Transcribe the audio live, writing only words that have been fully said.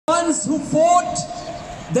ones who fought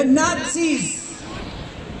the Nazis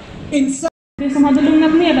in. Det som hade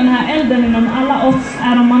lugnat ner den här elden inom alla oss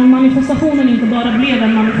är om manifestationen inte bara blev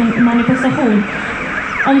en manifestation.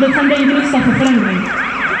 Om det tände en gnista för förändring.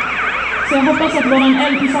 Så jag hoppas att våran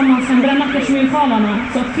eld tillsammans kan bränna Kashmir-sjalarna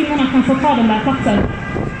så att kvinnorna kan få ta den där platsen.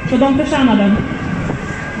 För de förtjänar den.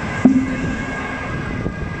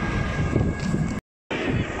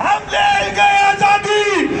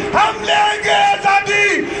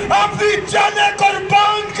 अपनी जाने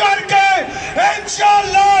कुर्बान करके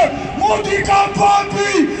इंशाअल्लाह मोदी का बाप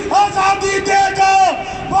भी आजादी देगा।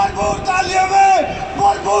 भरपूर तालियों में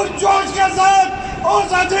भरपूर जोश के साथ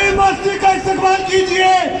उस अजीम हस्ती का इस्तेमाल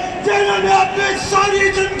कीजिए जिन्होंने अपनी सारी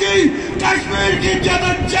जिंदगी कश्मीर की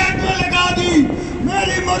जन्नत जेब में लगा दी।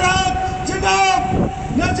 मेरी मुराद जनाब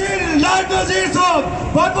नजीर साहब,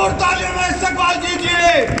 भरपूर तालियों में इस्तेमाल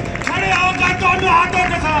कीजिए खड़े होकर दोनों हाथों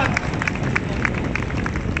के साथ।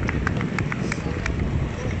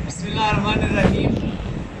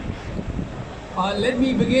 Let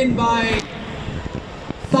me begin by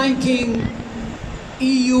thanking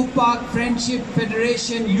EU-Pak Friendship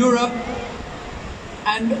Federation Europe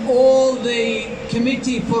and all the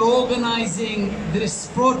committee for organizing this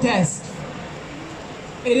protest.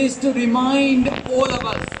 It is to remind all of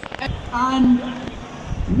us, and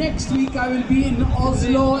next week I will be in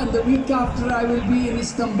Oslo and the week after I will be in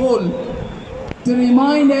Istanbul, to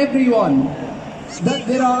remind everyone that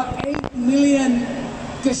there are 8 million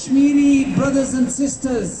Kashmiri brothers and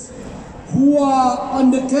sisters who are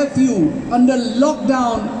under curfew, under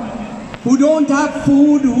lockdown, who don't have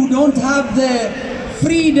food, who don't have the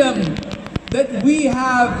freedom that we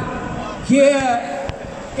have here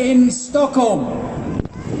in Stockholm.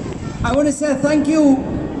 I want to say thank you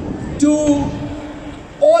to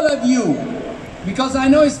all of you, because I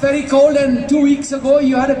know it's very cold and 2 weeks ago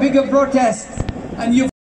you had a bigger protest, and you,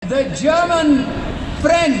 the German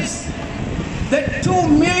friends, that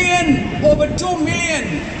over 2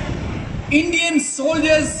 million Indian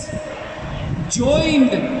soldiers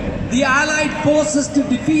joined the Allied forces to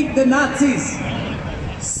defeat the Nazis.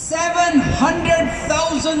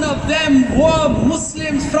 700,000 of them were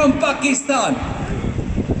Muslims from Pakistan.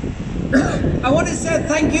 I want to say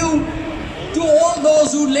thank you to all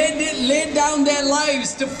those who laid down their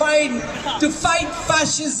lives to fight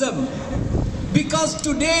fascism. Because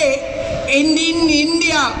today in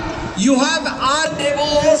India, they've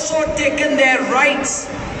also taken their rights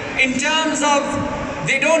in terms of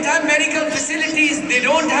they don't have medical facilities, they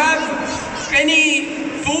don't have any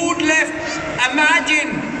food left.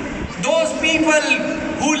 Imagine those people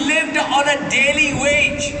who lived on a daily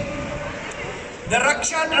wage. The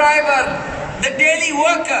rickshaw driver, the daily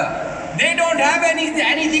worker, they don't have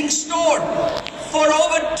anything stored. For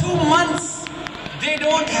over 2 months, they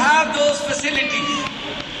don't have those facilities.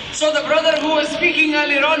 So the brother who was speaking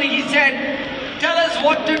earlier on, he said, tell us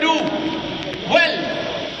what to do. Well,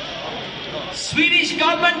 Swedish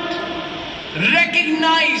government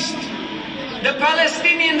recognized the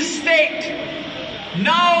Palestinian state.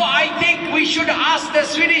 Now I think we should ask the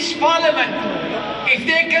Swedish parliament if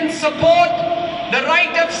they can support the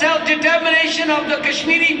right of self-determination of the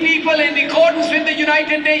Kashmiri people in accordance with the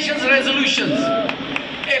United Nations resolutions.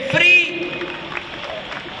 A free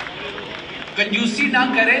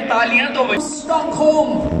Stockholm,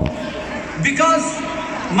 because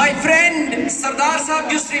my friend Sardar Sahab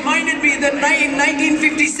just reminded me that in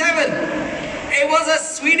 1957 it was a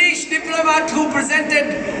Swedish diplomat who presented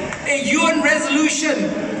a UN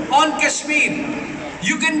resolution on Kashmir.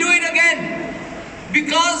 You can do it again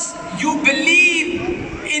because you believe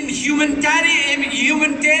in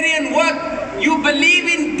humanitarian work, you believe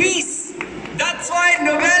in peace. That's why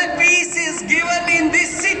Nobel Peace is given in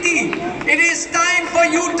this city. It is time for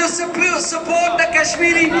you to support the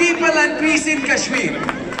Kashmiri people and peace in Kashmir.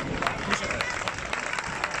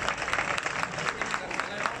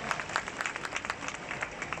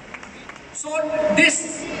 So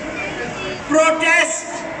this protest,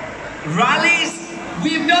 rallies,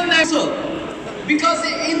 we've done that because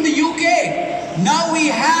in the UK, now we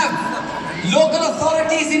have local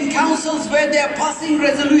authorities in councils where they are passing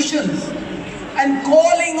resolutions and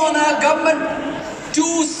calling on our government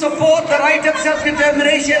to support the right of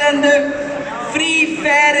self-determination and the free,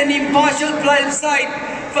 fair and impartial plebiscite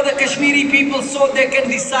for the Kashmiri people so they can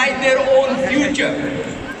decide their own future.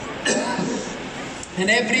 And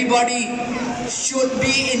everybody should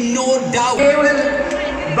be in no doubt. They will,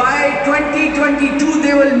 by 2022,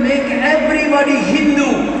 they will make everybody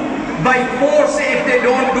Hindu by force. If they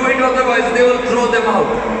don't do it, otherwise they will throw them out.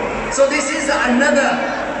 So this is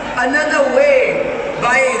another way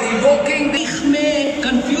by revoking. में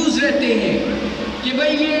confused रहते हैं कि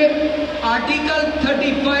भाई ये article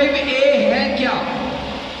 35A है क्या।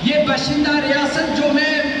 ये बाशिंदा रियासत जो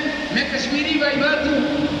मैं कश्मीरी भाई बात हूँ,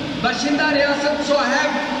 बाशिंदा रियासत, so have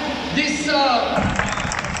this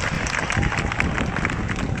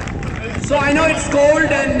so I know it's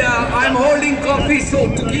cold and I'm holding coffee so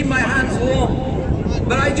to keep my hands warm,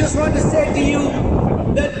 but I just want to say to you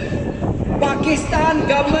that Pakistan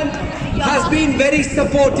government has been very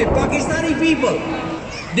supportive. Pakistani people,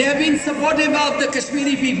 they have been supportive of the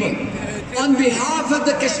Kashmiri people. On behalf of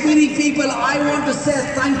the Kashmiri people, I want to say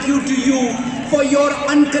thank you to you for your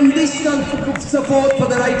unconditional support for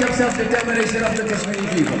the right of self-determination of the Kashmiri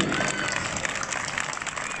people.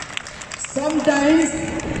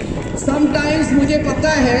 Sometimes मुझे पता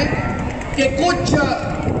है कि कुछ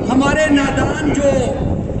हमारे नादान जो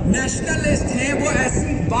nationalist हैं वो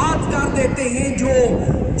ऐसी बात कर देते हैं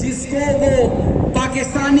जिसको वो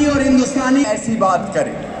पाकिस्तानी और हिंदुस्तानी ऐसी बात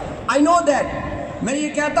करें। I know that। मैं ये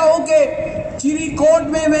कहता हूँ कि चिरीकोट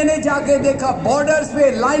में मैंने जाके देखा, बॉर्डर्स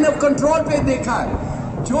पे, लाइन ऑफ कंट्रोल पे देखा,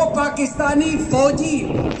 जो पाकिस्तानी फौजी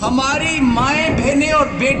हमारी माएं, बहनें और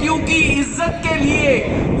बेटियों की इज्जत के लिए,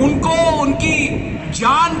 उनको उनकी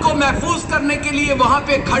जान को महफूज करने के लिए वहां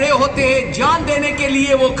पे खड़े होते हैं, जान देने के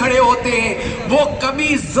लिए वो खड़े होते हैं, वो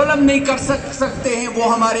कभी जुल्म नहीं कर सकते हैं, वो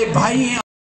हमारे भाई हैं।